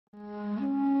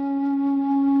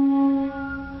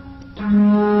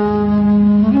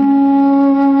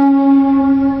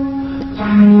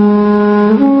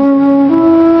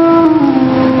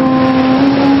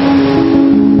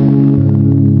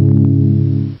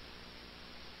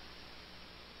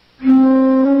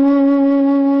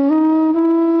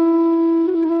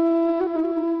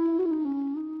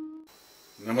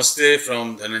Namaste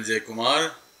from Dhananjaya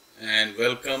Kumar, and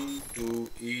welcome to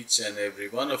each and every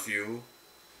one of you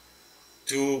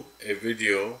to a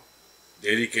video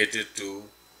dedicated to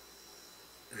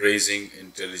raising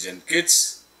intelligent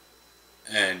kids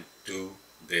and to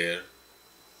their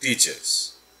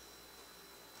teachers.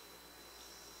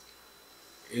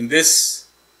 In this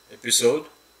episode,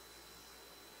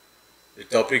 the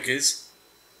topic is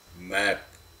map,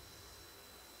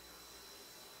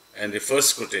 and the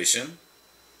first quotation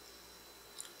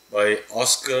by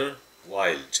Oscar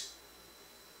Wilde.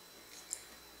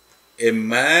 A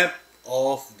map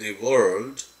of the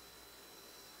world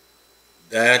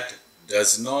that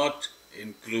does not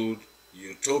include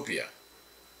Utopia.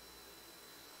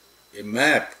 A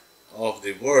map of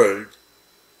the world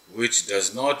which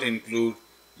does not include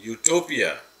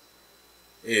Utopia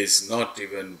is not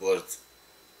even worth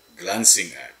glancing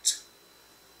at.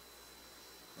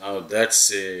 Now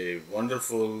that's a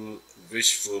wonderful,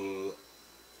 wishful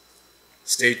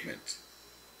statement.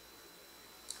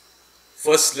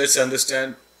 First, let's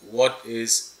understand what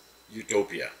is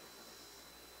Utopia.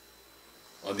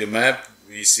 On the map,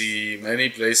 we see many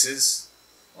places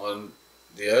on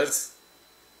the earth: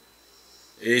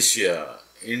 Asia,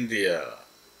 India,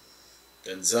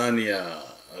 Tanzania,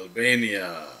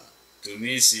 Albania,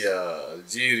 Tunisia,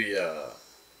 Algeria,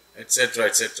 etc.,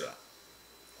 etc.,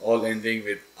 all ending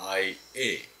with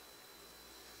IA.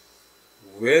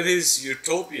 Where is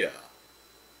Utopia?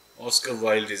 Oscar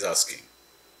Wilde is asking.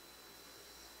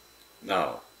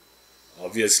 Now,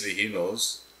 obviously he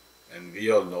knows, and we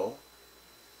all know,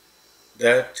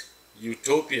 that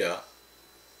Utopia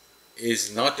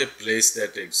is not a place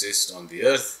that exists on the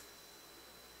earth,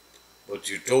 but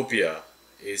Utopia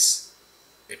is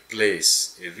a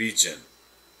place, a region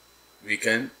we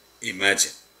can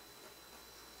imagine.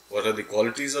 What are the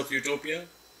qualities of Utopia?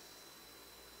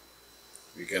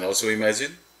 We can also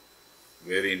imagine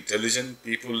very intelligent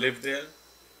people live there.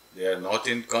 They are not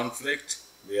in conflict.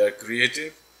 They are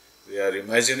creative. They are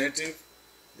imaginative.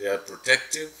 They are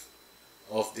protective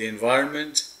of the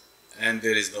environment, and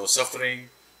there is no suffering,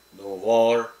 no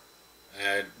war,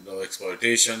 and no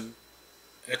exploitation,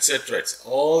 etc.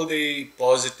 All the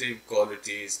positive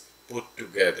qualities put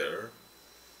together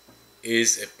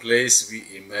is a place we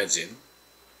imagine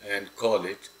and call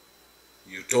it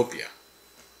Utopia.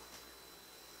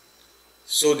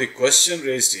 So the question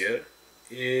raised here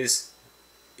is,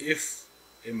 if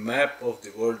a map of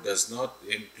the world does not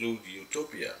include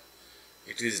Utopia,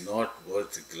 it is not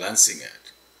worth glancing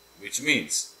at, which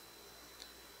means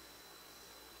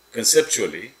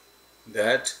conceptually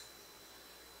that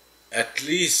at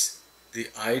least the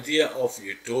idea of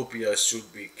Utopia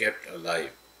should be kept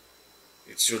alive.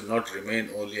 It should not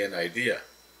remain only an idea,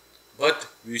 but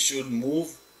we should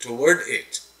move toward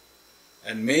it.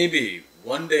 And maybe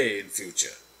one day in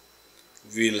future,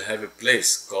 we'll have a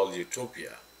place called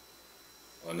Utopia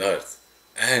on earth,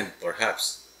 and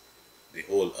perhaps the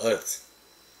whole earth,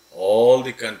 all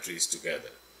the countries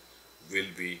together,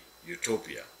 will be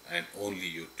Utopia, and only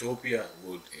Utopia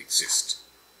would exist.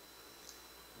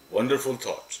 Wonderful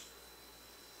thought,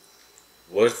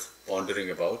 worth pondering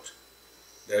about,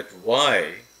 that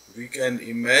why we can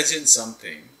imagine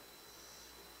something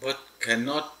but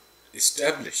cannot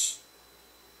establish.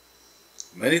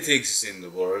 Many things in the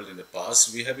world in the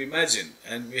past we have imagined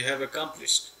and we have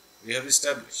accomplished, we have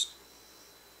established.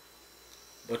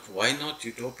 But why not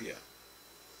Utopia?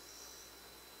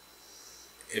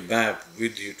 A map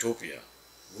with Utopia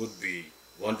would be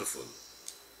wonderful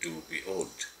to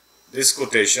behold. This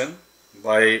quotation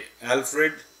by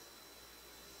Alfred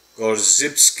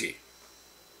Korzybski.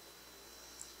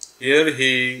 Here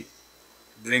he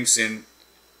brings in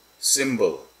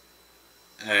symbol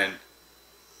and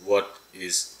what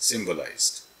is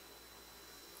symbolized.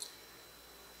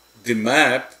 The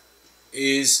map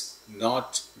is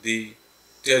not the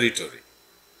territory,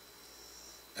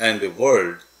 and the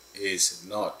world is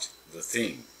not the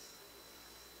thing,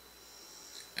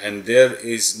 and there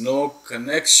is no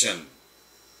connection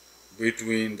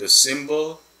between the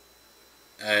symbol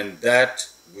and that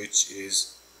which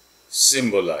is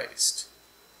symbolized.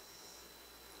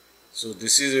 So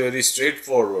this is a very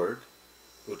straightforward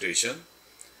quotation,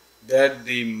 that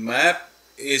the map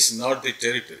is not the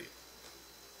territory.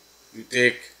 You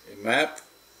take a map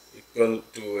equal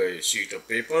to a sheet of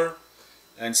paper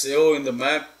and say, oh, in the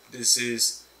map this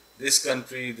is this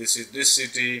country, this is this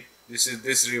city, this is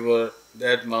this river,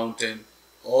 that mountain.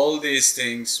 All these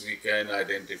things we can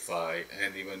identify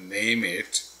and even name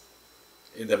it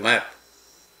in the map.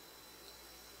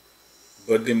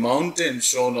 But the mountain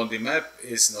shown on the map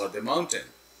is not the mountain.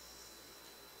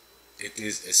 It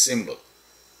is a symbol.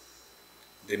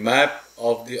 The map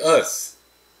of the earth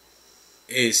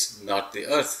is not the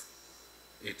earth.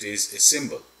 It is a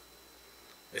symbol.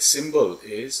 A symbol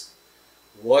is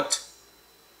what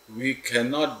we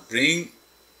cannot bring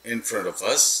in front of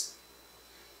us.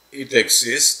 It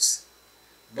exists,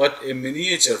 but a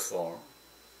miniature form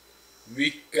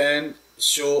we can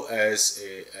show as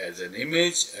an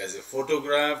image, as a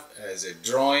photograph, as a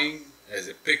drawing, as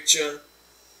a picture.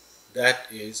 That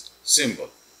is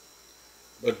symbol.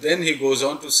 But then he goes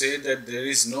on to say that there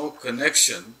is no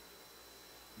connection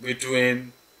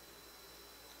between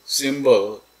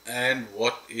symbol and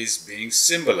what is being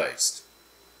symbolized.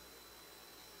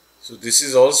 So this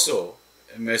is also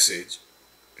a message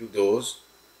to those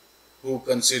who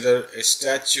consider a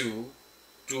statue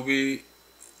to be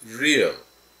real.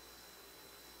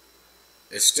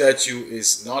 A statue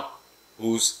is not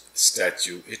whose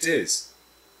statue it is.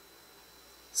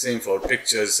 Same for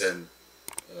pictures and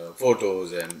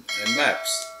photos and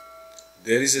maps.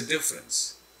 There is a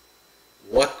difference.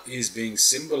 What is being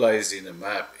symbolized in a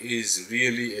map is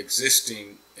really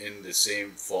existing in the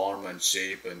same form and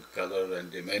shape and color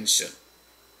and dimension.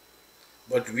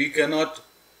 But we cannot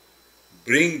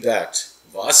bring that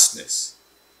vastness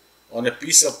on a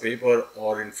piece of paper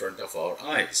or in front of our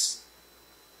eyes.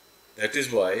 That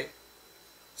is why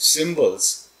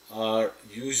symbols are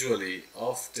usually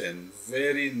often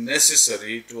very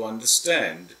necessary to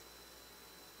understand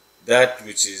that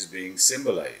which is being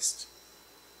symbolized.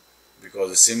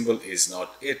 Because a symbol is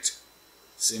not it.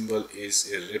 Symbol is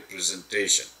a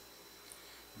representation.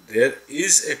 There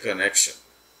is a connection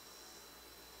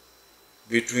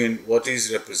between what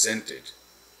is represented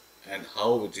and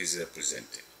how it is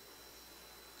represented.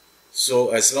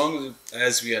 So as long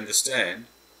as we understand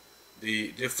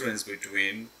the difference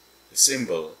between the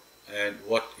symbol and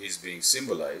what is being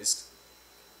symbolized,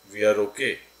 we are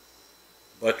okay.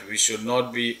 But we should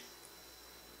not be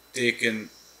taken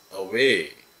away.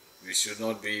 We should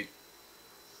not be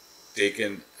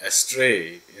taken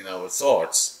astray in our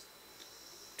thoughts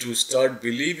to start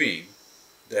believing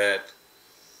that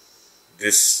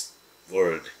this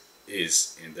world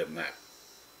is in the map.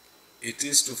 It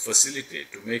is to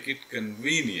facilitate, to make it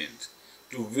convenient,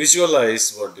 to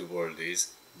visualize what the world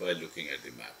is by looking at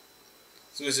the map.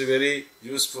 So it's a very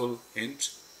useful hint,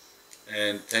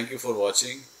 and thank you for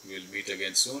watching. We will meet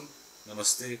again soon.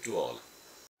 Namaste to all.